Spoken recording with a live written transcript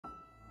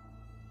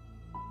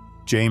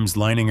James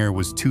Leininger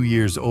was 2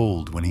 years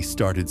old when he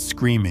started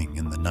screaming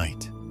in the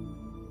night.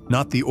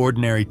 Not the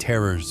ordinary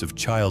terrors of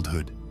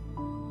childhood,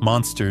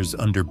 monsters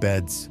under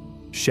beds,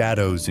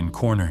 shadows in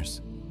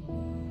corners.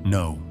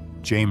 No,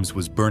 James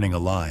was burning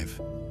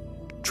alive,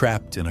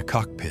 trapped in a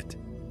cockpit.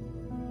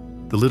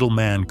 The little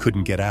man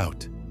couldn't get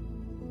out.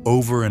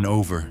 Over and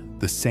over,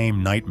 the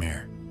same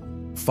nightmare.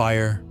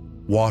 Fire,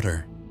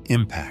 water,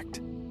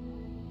 impact.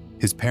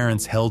 His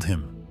parents held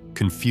him,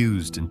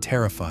 confused and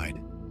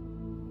terrified.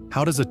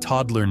 How does a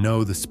toddler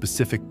know the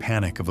specific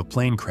panic of a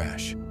plane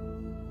crash?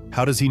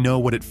 How does he know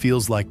what it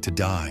feels like to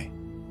die?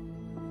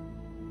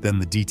 Then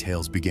the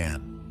details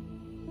began.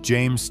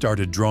 James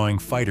started drawing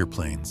fighter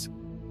planes,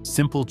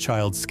 simple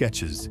child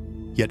sketches,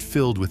 yet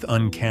filled with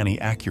uncanny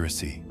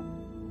accuracy.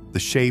 The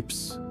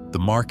shapes, the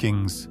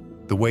markings,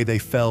 the way they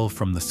fell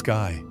from the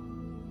sky.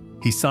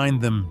 He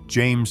signed them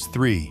James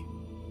 3.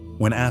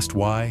 When asked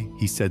why,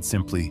 he said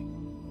simply,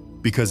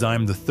 "Because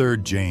I'm the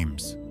third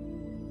James."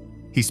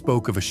 He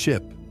spoke of a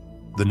ship,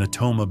 the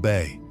Natoma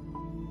Bay,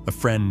 a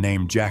friend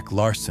named Jack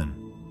Larson,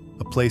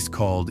 a place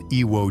called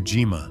Iwo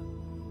Jima.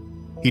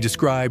 He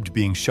described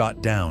being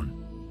shot down,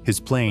 his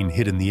plane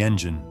hit in the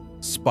engine,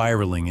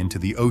 spiraling into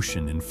the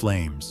ocean in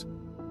flames.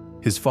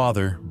 His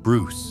father,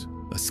 Bruce,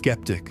 a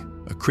skeptic,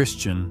 a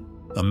Christian,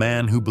 a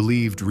man who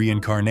believed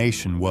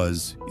reincarnation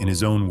was, in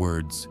his own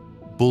words,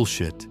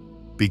 bullshit,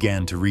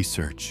 began to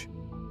research.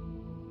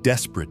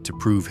 Desperate to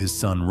prove his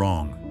son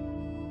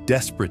wrong,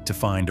 desperate to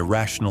find a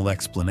rational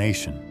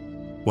explanation.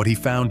 What he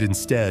found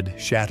instead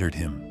shattered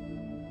him.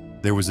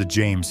 There was a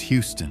James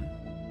Houston,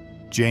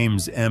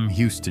 James M.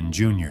 Houston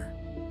Jr.,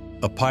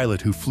 a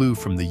pilot who flew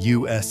from the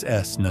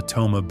USS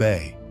Natoma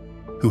Bay,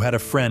 who had a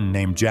friend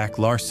named Jack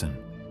Larson,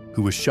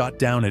 who was shot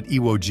down at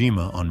Iwo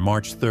Jima on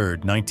March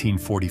 3,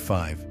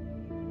 1945.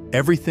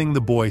 Everything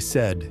the boy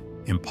said,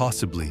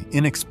 impossibly,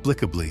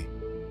 inexplicably,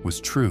 was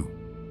true.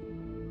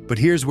 But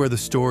here's where the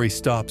story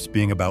stops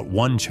being about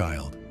one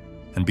child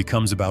and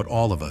becomes about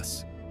all of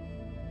us.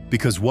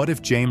 Because what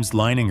if James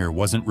Leininger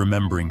wasn't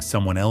remembering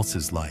someone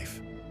else's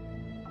life?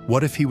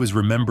 What if he was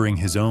remembering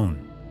his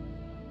own?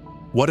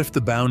 What if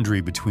the boundary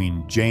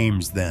between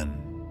James then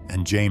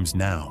and James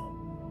now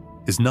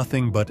is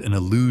nothing but an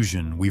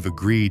illusion we've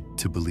agreed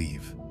to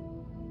believe?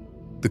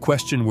 The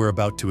question we're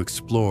about to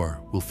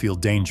explore will feel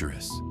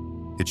dangerous.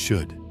 It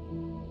should.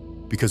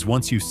 Because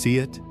once you see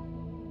it,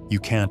 you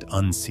can't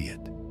unsee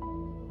it.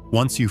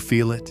 Once you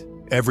feel it,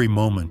 every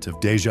moment of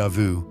déjà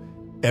vu,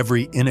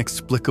 every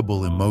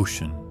inexplicable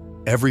emotion,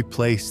 every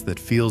place that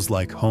feels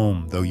like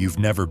home though you've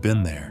never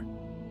been there,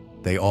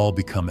 they all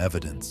become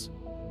evidence.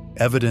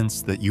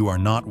 Evidence that you are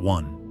not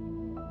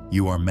one,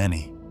 you are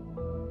many.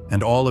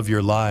 And all of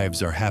your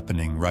lives are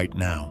happening right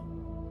now.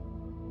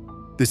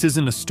 This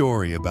isn't a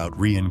story about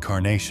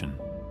reincarnation.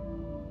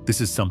 This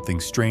is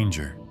something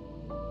stranger.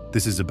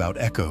 This is about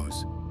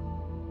echoes,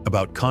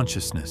 about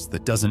consciousness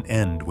that doesn't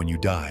end when you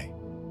die,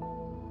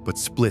 but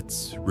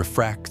splits,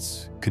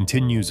 refracts,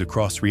 continues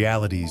across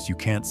realities you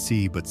can't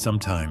see, but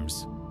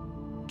sometimes,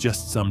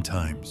 just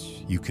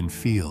sometimes, you can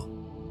feel.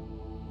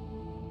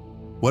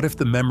 What if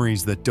the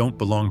memories that don't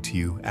belong to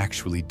you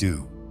actually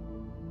do?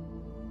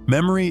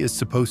 Memory is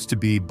supposed to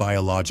be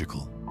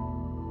biological.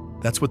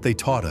 That's what they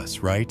taught us,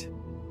 right?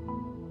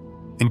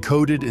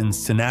 Encoded in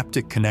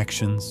synaptic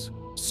connections,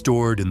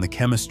 stored in the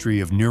chemistry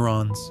of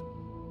neurons,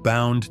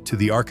 bound to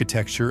the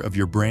architecture of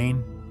your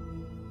brain.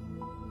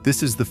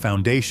 This is the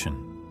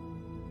foundation,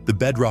 the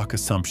bedrock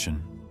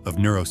assumption of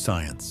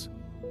neuroscience.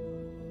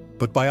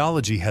 But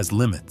biology has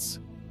limits.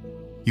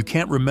 You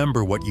can't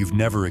remember what you've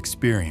never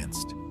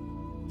experienced.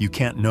 You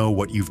can't know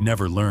what you've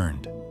never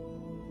learned.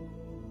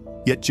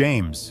 Yet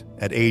James,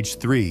 at age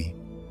 3,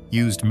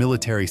 used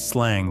military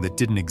slang that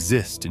didn't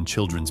exist in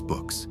children's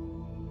books.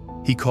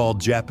 He called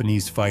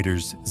Japanese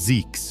fighters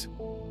Zeeks,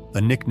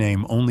 a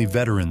nickname only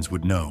veterans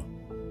would know.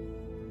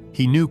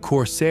 He knew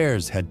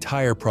corsairs had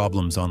tire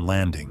problems on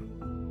landing,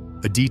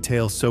 a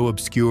detail so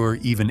obscure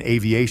even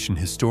aviation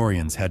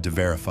historians had to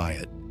verify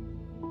it.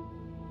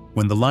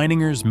 When the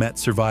Leiningers met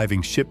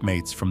surviving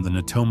shipmates from the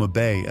Natoma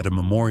Bay at a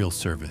memorial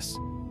service,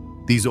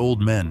 these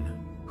old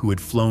men, who had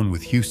flown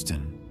with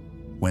Houston,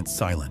 went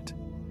silent.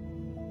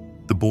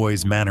 The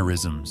boy's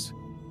mannerisms,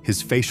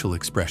 his facial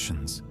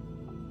expressions,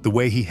 the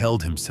way he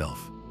held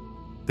himself,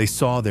 they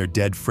saw their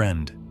dead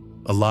friend,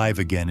 alive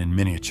again in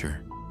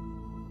miniature.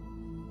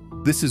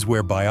 This is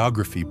where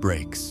biography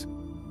breaks,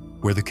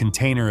 where the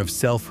container of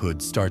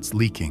selfhood starts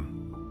leaking.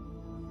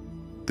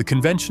 The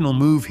conventional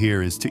move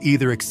here is to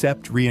either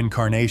accept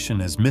reincarnation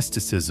as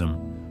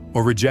mysticism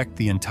or reject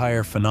the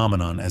entire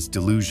phenomenon as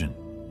delusion.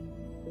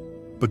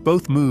 But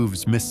both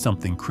moves miss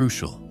something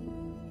crucial.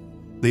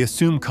 They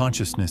assume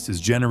consciousness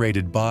is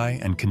generated by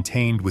and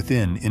contained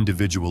within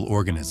individual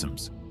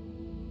organisms.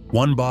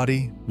 One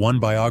body, one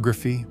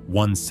biography,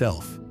 one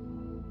self.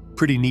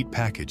 Pretty neat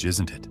package,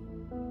 isn't it?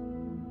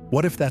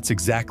 What if that's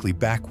exactly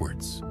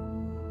backwards?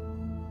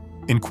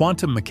 In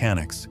quantum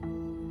mechanics,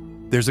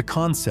 there's a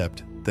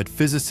concept that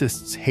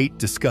physicists hate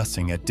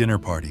discussing at dinner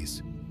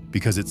parties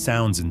because it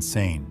sounds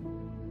insane.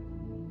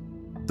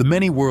 The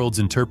many worlds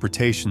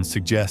interpretation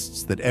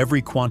suggests that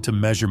every quantum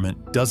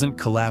measurement doesn't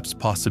collapse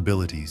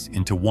possibilities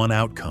into one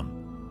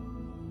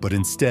outcome, but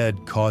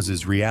instead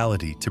causes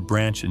reality to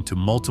branch into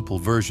multiple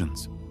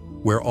versions,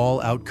 where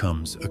all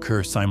outcomes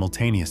occur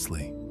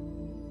simultaneously.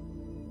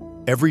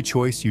 Every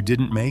choice you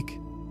didn't make,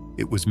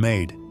 it was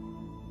made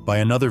by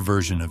another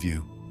version of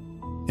you,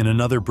 in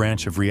another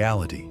branch of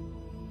reality.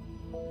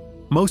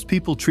 Most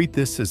people treat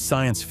this as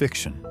science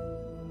fiction,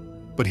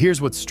 but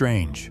here's what's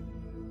strange.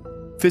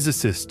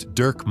 Physicist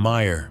Dirk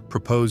Meyer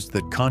proposed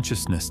that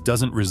consciousness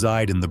doesn't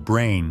reside in the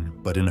brain,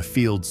 but in a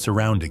field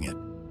surrounding it.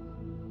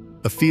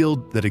 A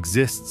field that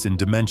exists in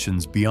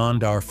dimensions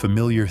beyond our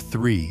familiar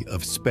three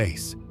of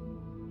space.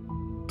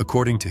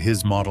 According to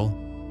his model,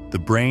 the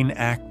brain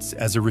acts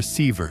as a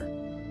receiver,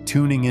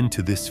 tuning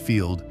into this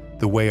field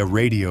the way a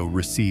radio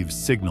receives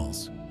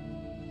signals.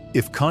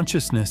 If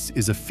consciousness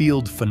is a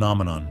field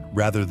phenomenon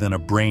rather than a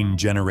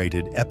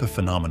brain-generated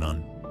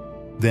epiphenomenon,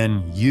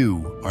 then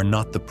you are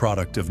not the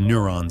product of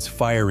neurons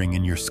firing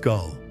in your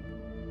skull.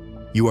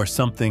 You are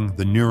something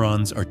the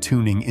neurons are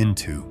tuning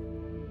into,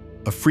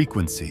 a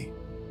frequency,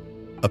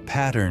 a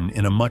pattern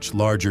in a much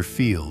larger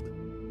field.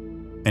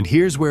 And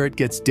here's where it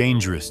gets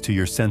dangerous to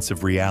your sense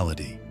of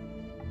reality.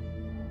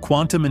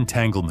 Quantum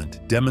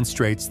entanglement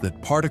demonstrates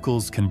that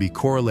particles can be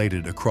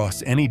correlated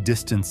across any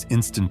distance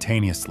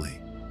instantaneously,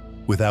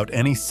 without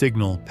any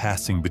signal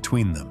passing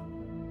between them.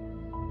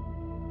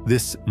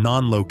 This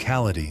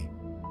non-locality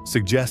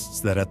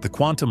suggests that at the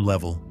quantum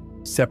level,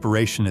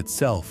 separation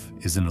itself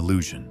is an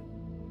illusion.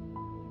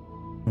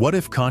 What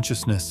if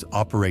consciousness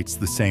operates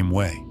the same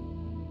way?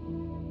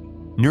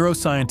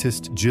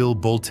 Neuroscientist Jill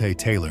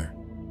Bolte-Taylor,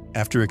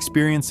 after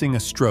experiencing a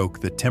stroke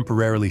that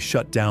temporarily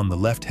shut down the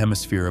left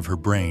hemisphere of her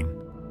brain,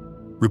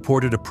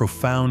 reported a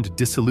profound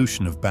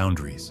dissolution of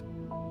boundaries.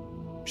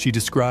 She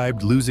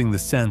described losing the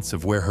sense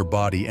of where her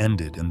body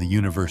ended and the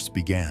universe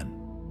began,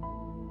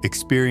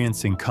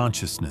 experiencing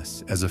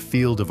consciousness as a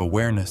field of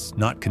awareness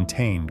not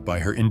contained by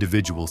her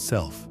individual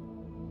self.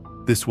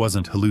 This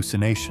wasn't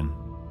hallucination.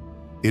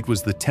 It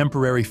was the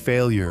temporary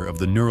failure of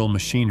the neural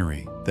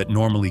machinery that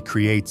normally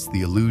creates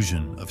the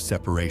illusion of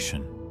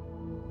separation.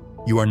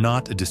 You are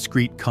not a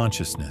discrete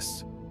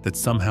consciousness that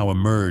somehow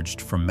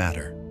emerged from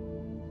matter.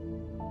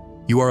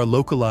 You are a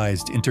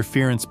localized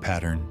interference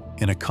pattern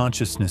in a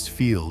consciousness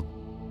field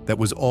that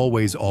was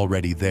always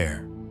already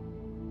there.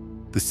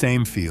 The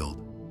same field,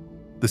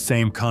 the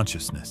same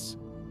consciousness,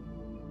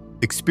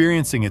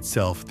 experiencing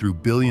itself through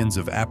billions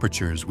of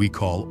apertures we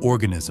call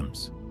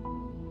organisms.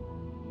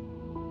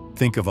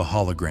 Think of a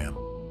hologram.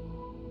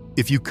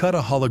 If you cut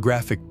a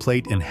holographic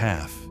plate in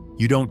half,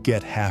 you don't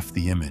get half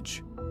the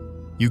image.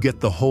 You get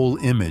the whole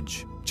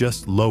image,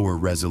 just lower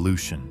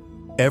resolution.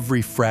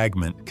 Every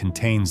fragment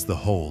contains the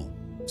whole.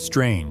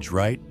 Strange,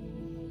 right?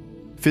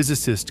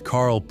 Physicist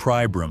Carl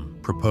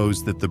Pribram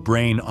proposed that the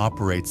brain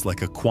operates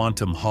like a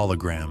quantum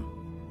hologram,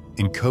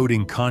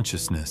 encoding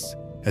consciousness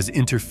as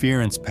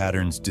interference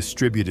patterns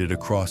distributed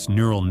across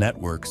neural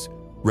networks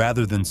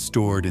rather than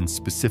stored in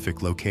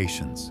specific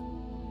locations.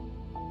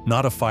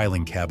 Not a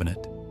filing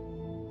cabinet,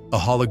 a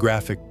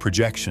holographic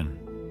projection.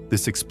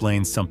 This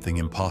explains something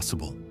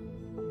impossible.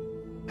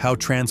 How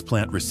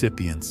transplant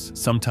recipients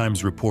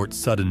sometimes report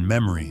sudden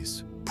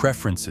memories,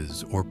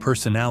 preferences, or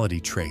personality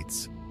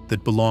traits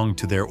that belong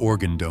to their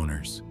organ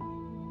donors.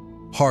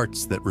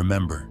 Hearts that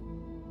remember,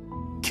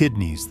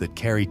 kidneys that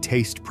carry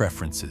taste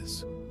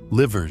preferences,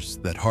 livers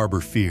that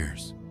harbor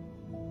fears.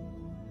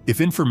 If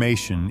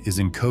information is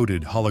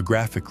encoded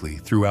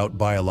holographically throughout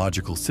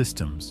biological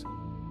systems,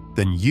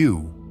 then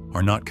you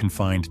are not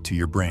confined to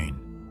your brain.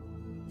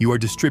 You are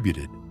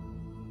distributed,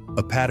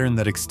 a pattern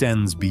that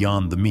extends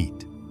beyond the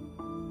meat.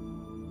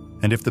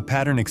 And if the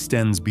pattern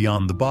extends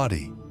beyond the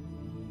body,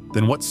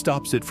 then what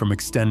stops it from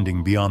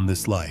extending beyond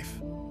this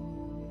life?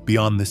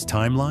 Beyond this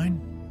timeline?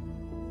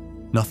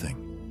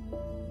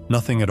 Nothing.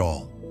 Nothing at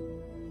all.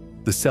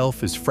 The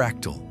self is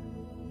fractal.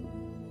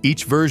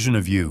 Each version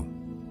of you,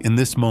 in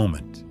this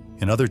moment,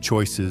 in other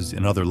choices,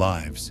 in other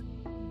lives,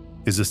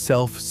 is a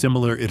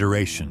self-similar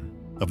iteration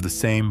of the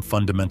same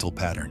fundamental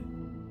pattern.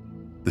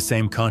 The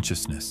same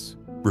consciousness,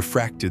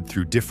 refracted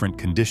through different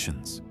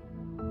conditions.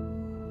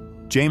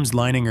 James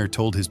Leininger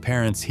told his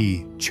parents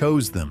he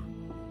chose them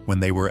when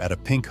they were at a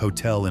pink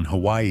hotel in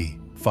Hawaii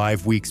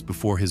 5 weeks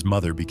before his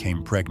mother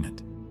became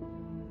pregnant.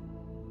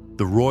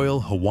 The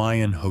Royal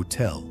Hawaiian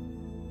Hotel.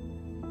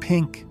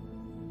 Pink.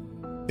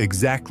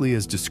 Exactly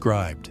as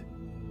described.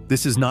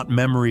 This is not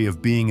memory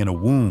of being in a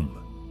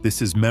womb.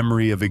 This is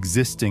memory of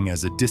existing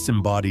as a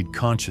disembodied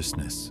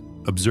consciousness,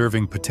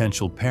 observing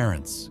potential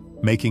parents,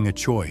 making a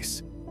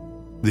choice.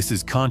 This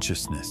is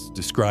consciousness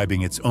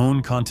describing its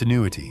own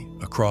continuity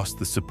across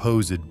the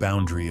supposed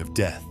boundary of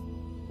death.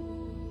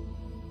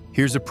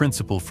 Here's a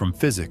principle from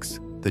physics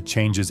that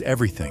changes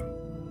everything.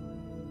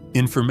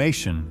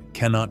 Information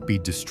cannot be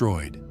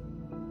destroyed.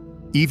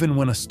 Even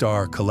when a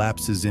star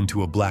collapses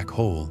into a black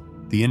hole,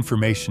 the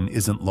information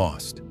isn't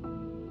lost.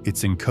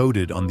 It's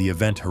encoded on the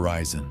event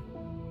horizon,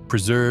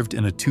 preserved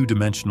in a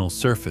two-dimensional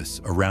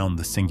surface around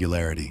the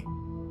singularity.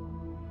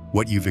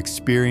 what you've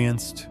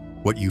experienced,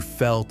 what you've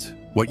felt,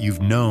 what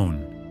you've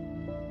known.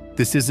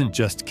 This isn't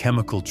just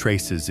chemical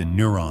traces in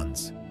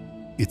neurons,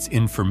 it's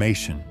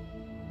information.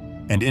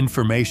 And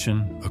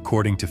information,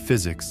 according to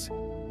physics,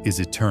 is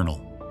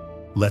eternal.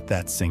 Let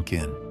that sink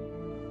in.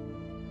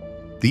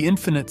 The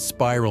infinite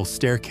spiral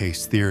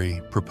staircase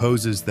theory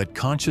proposes that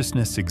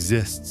consciousness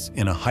exists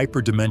in a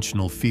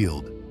hyperdimensional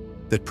field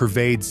that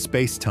pervades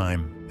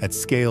space-time at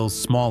scales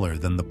smaller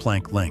than the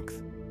Planck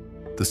length,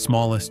 the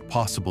smallest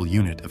possible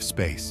unit of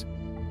space.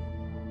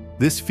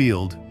 This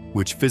field,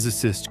 which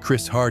physicist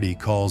Chris Hardy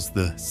calls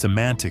the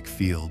semantic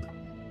field,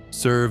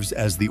 serves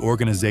as the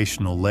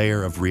organizational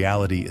layer of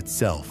reality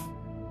itself.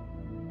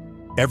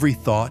 Every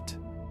thought,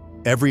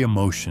 every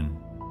emotion,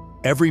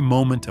 every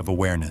moment of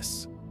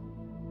awareness,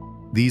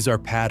 these are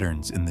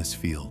patterns in this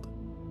field.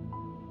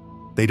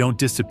 They don't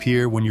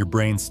disappear when your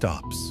brain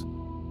stops.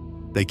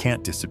 They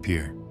can't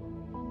disappear.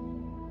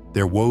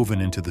 They're woven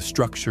into the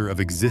structure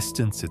of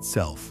existence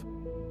itself.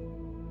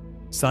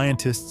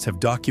 Scientists have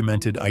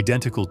documented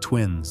identical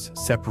twins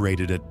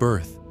separated at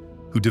birth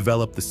who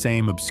develop the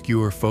same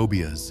obscure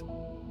phobias,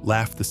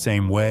 laugh the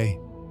same way,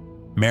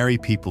 marry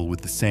people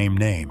with the same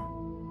name.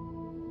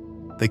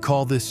 They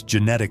call this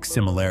genetic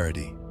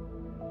similarity.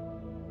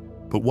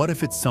 But what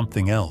if it's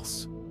something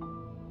else?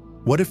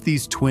 What if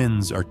these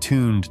twins are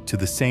tuned to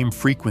the same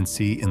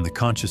frequency in the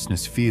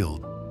consciousness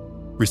field,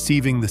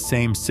 receiving the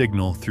same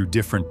signal through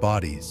different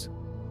bodies?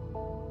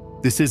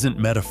 This isn't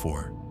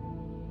metaphor.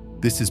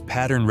 This is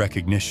pattern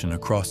recognition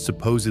across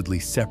supposedly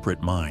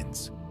separate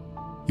minds.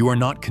 You are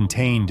not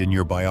contained in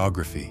your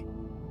biography.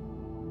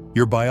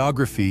 Your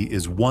biography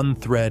is one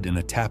thread in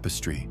a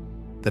tapestry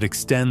that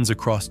extends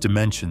across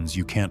dimensions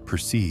you can't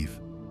perceive.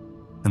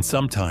 And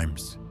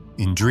sometimes,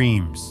 in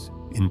dreams,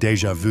 in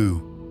déjà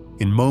vu,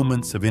 in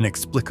moments of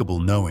inexplicable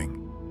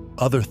knowing,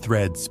 other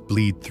threads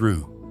bleed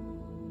through.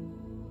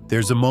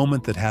 There's a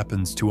moment that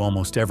happens to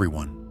almost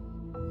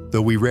everyone,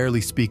 though we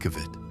rarely speak of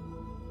it.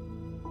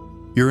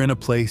 You're in a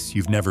place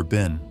you've never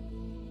been,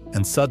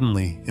 and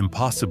suddenly,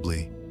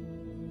 impossibly,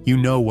 you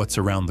know what's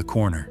around the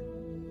corner.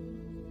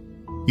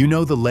 You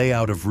know the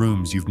layout of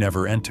rooms you've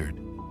never entered.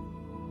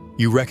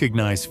 You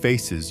recognize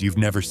faces you've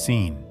never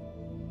seen.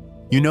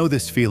 You know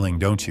this feeling,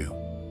 don't you?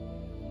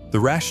 The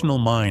rational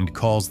mind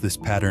calls this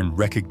pattern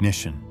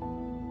recognition,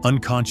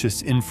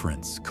 unconscious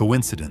inference,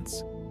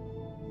 coincidence.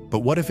 But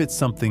what if it's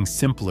something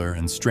simpler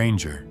and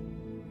stranger?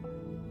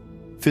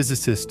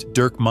 Physicist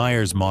Dirk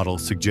Mayer's model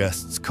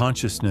suggests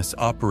consciousness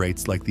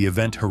operates like the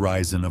event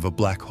horizon of a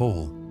black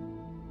hole,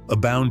 a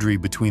boundary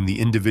between the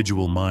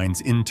individual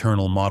mind's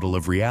internal model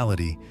of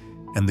reality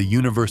and the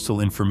universal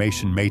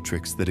information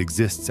matrix that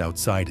exists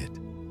outside it.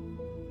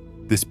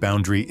 This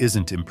boundary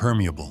isn't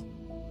impermeable,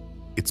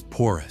 it's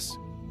porous.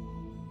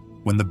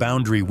 When the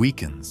boundary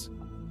weakens,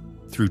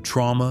 through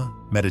trauma,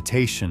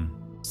 meditation,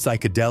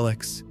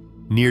 psychedelics,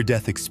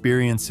 near-death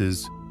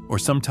experiences, or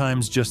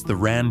sometimes just the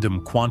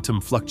random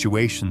quantum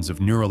fluctuations of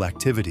neural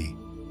activity,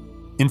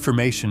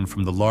 information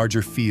from the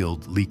larger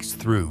field leaks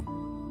through.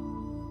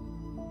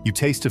 You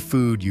taste a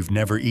food you've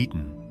never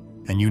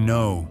eaten, and you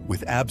know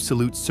with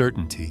absolute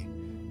certainty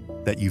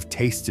that you've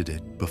tasted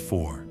it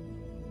before.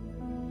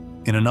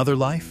 In another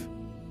life,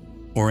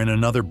 or in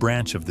another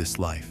branch of this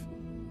life,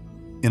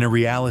 in a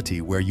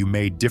reality where you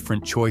made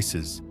different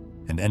choices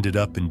and ended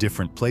up in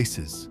different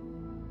places.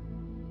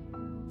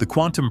 The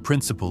quantum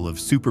principle of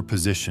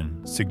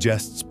superposition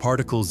suggests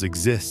particles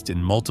exist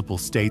in multiple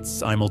states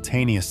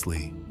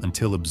simultaneously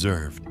until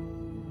observed.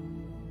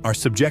 Our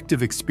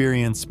subjective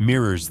experience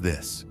mirrors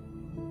this.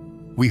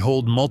 We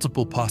hold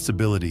multiple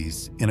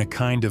possibilities in a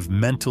kind of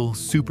mental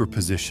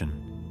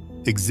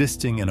superposition,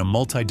 existing in a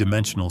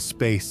multidimensional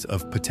space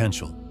of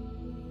potential.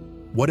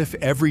 What if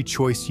every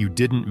choice you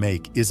didn't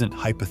make isn't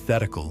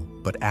hypothetical,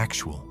 but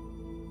actual?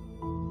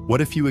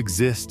 What if you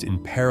exist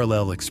in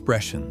parallel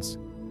expressions,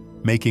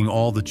 making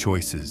all the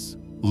choices,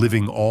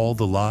 living all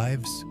the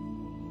lives?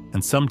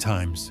 And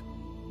sometimes,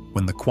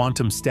 when the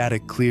quantum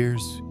static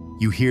clears,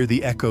 you hear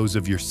the echoes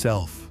of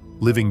yourself,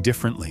 living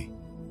differently.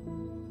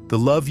 The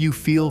love you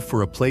feel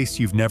for a place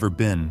you've never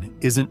been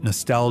isn't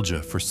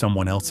nostalgia for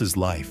someone else's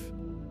life.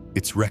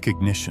 It's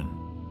recognition.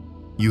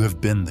 You have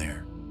been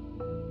there.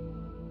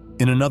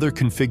 In another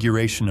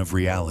configuration of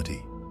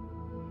reality,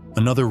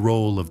 another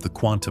roll of the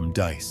quantum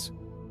dice.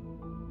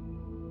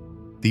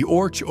 The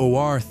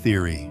Orch-OR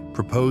theory,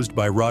 proposed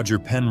by Roger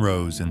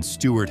Penrose and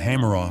Stuart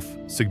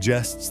Hameroff,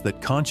 suggests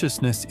that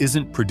consciousness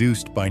isn't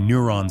produced by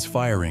neurons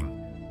firing,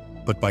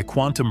 but by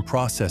quantum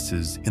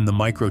processes in the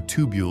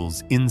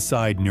microtubules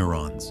inside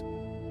neurons,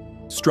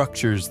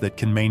 structures that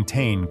can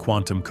maintain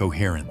quantum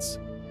coherence.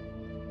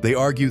 They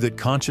argue that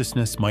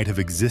consciousness might have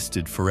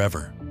existed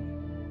forever,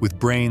 with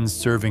brains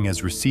serving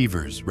as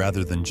receivers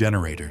rather than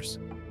generators.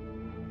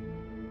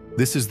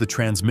 This is the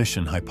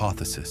transmission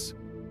hypothesis.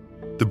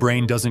 The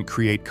brain doesn't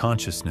create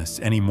consciousness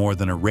any more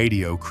than a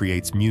radio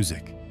creates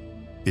music.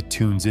 It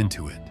tunes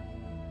into it,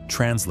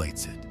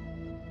 translates it,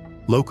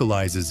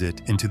 localizes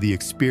it into the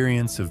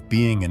experience of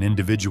being an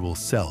individual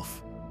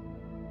self.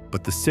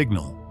 But the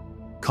signal,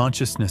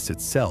 consciousness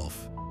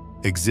itself,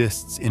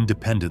 exists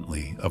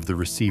independently of the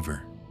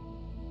receiver.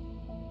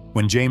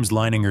 When James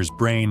Leininger's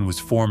brain was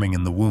forming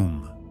in the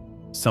womb,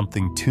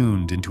 something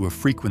tuned into a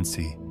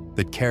frequency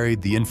that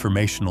carried the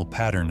informational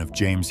pattern of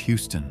James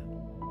Houston.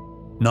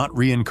 Not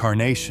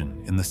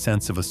reincarnation in the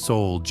sense of a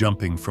soul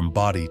jumping from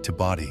body to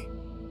body.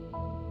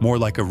 More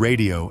like a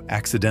radio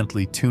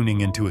accidentally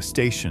tuning into a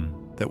station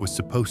that was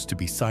supposed to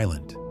be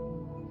silent.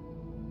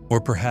 Or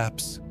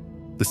perhaps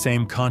the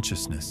same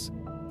consciousness,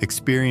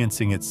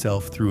 experiencing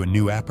itself through a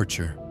new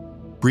aperture,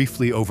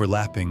 briefly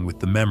overlapping with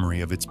the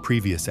memory of its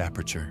previous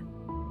aperture.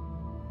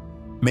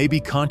 Maybe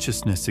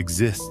consciousness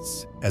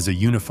exists as a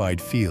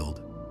unified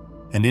field,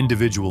 and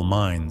individual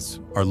minds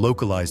are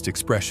localized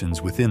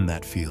expressions within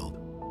that field.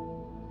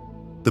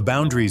 The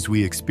boundaries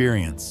we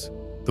experience,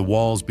 the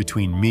walls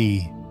between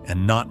me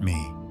and not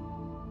me,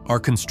 are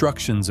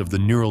constructions of the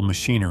neural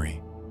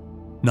machinery,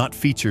 not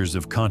features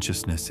of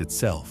consciousness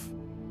itself.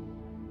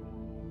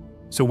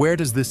 So where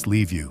does this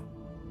leave you?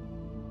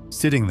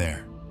 Sitting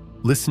there,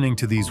 listening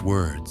to these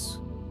words,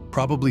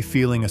 probably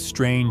feeling a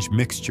strange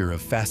mixture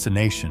of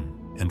fascination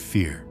and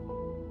fear.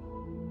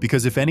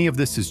 Because if any of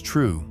this is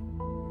true,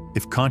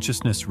 if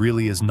consciousness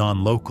really is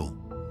non-local,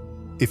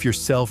 if your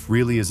self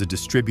really is a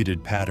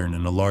distributed pattern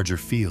in a larger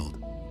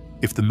field,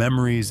 if the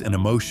memories and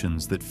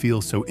emotions that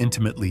feel so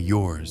intimately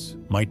yours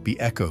might be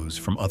echoes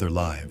from other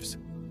lives,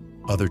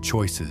 other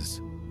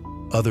choices,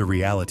 other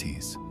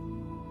realities,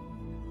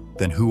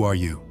 then who are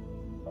you?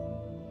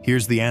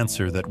 Here's the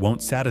answer that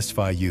won't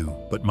satisfy you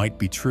but might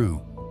be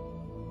true.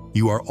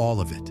 You are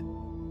all of it,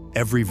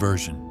 every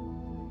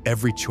version,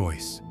 every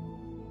choice,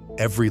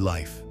 every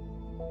life.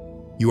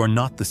 You are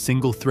not the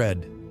single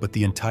thread, but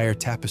the entire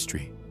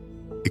tapestry,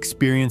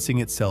 experiencing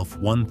itself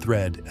one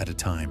thread at a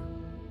time.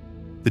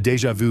 The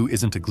déjà vu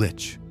isn't a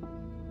glitch.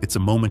 It's a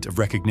moment of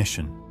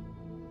recognition.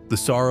 The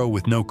sorrow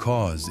with no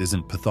cause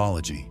isn't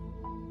pathology.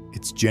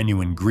 It's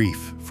genuine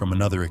grief from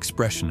another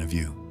expression of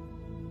you,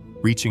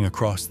 reaching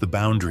across the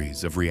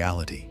boundaries of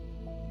reality.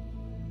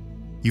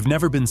 You've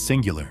never been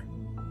singular.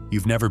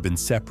 You've never been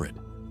separate.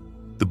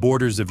 The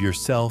borders of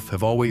yourself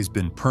have always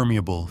been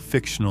permeable,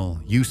 fictional,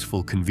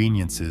 useful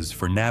conveniences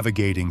for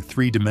navigating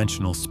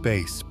three-dimensional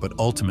space, but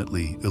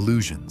ultimately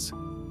illusions.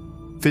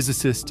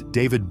 Physicist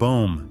David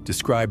Bohm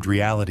described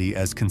reality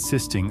as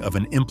consisting of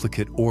an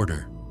implicate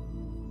order,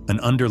 an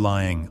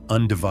underlying,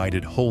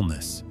 undivided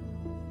wholeness,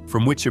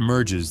 from which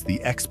emerges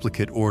the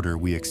explicate order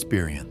we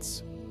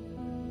experience.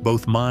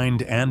 Both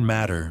mind and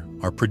matter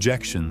are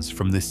projections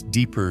from this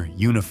deeper,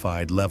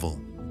 unified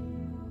level.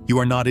 You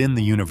are not in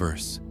the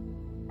universe.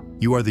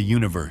 You are the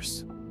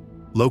universe,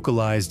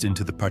 localized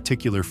into the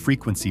particular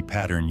frequency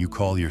pattern you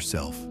call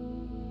yourself.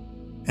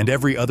 And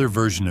every other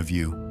version of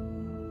you,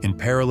 in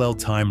parallel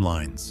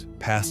timelines,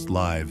 past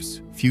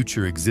lives,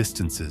 future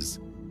existences,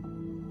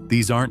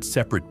 these aren't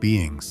separate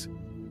beings.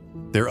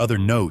 They're other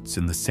notes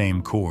in the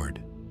same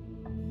chord.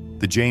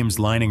 The James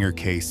Leininger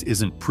case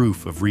isn't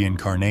proof of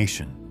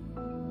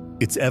reincarnation.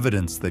 It's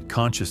evidence that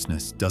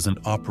consciousness doesn't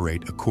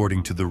operate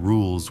according to the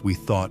rules we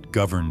thought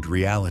governed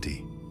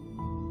reality.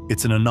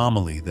 It's an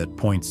anomaly that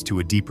points to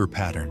a deeper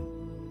pattern.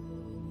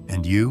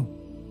 And you?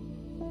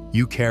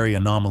 You carry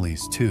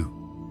anomalies too.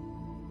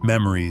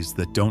 Memories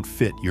that don't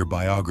fit your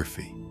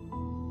biography.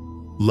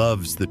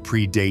 Loves that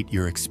predate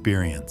your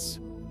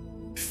experience.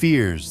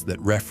 Fears that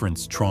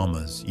reference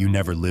traumas you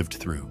never lived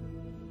through.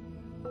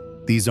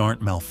 These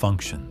aren't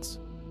malfunctions.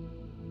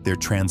 They're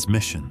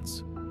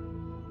transmissions.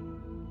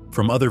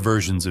 From other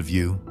versions of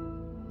you,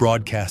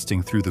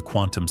 broadcasting through the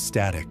quantum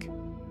static,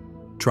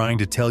 trying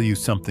to tell you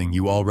something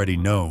you already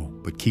know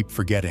but keep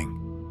forgetting.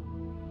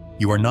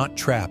 You are not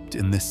trapped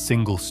in this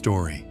single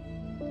story,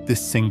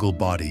 this single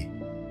body,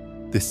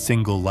 this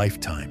single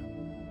lifetime.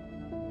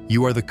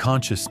 You are the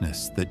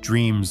consciousness that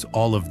dreams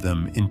all of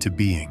them into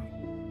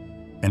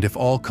being. And if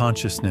all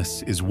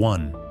consciousness is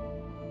one,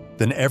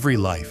 then every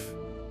life,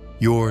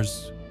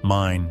 yours,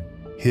 mine,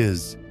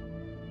 his,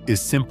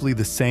 is simply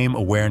the same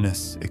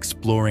awareness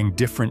exploring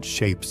different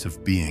shapes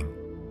of being.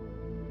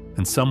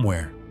 And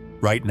somewhere,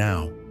 right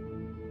now,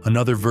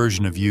 another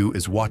version of you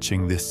is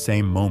watching this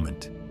same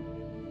moment,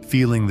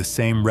 feeling the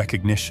same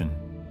recognition,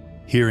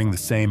 hearing the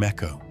same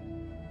echo.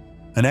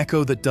 An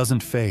echo that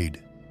doesn't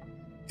fade,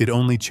 it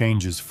only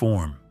changes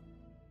form.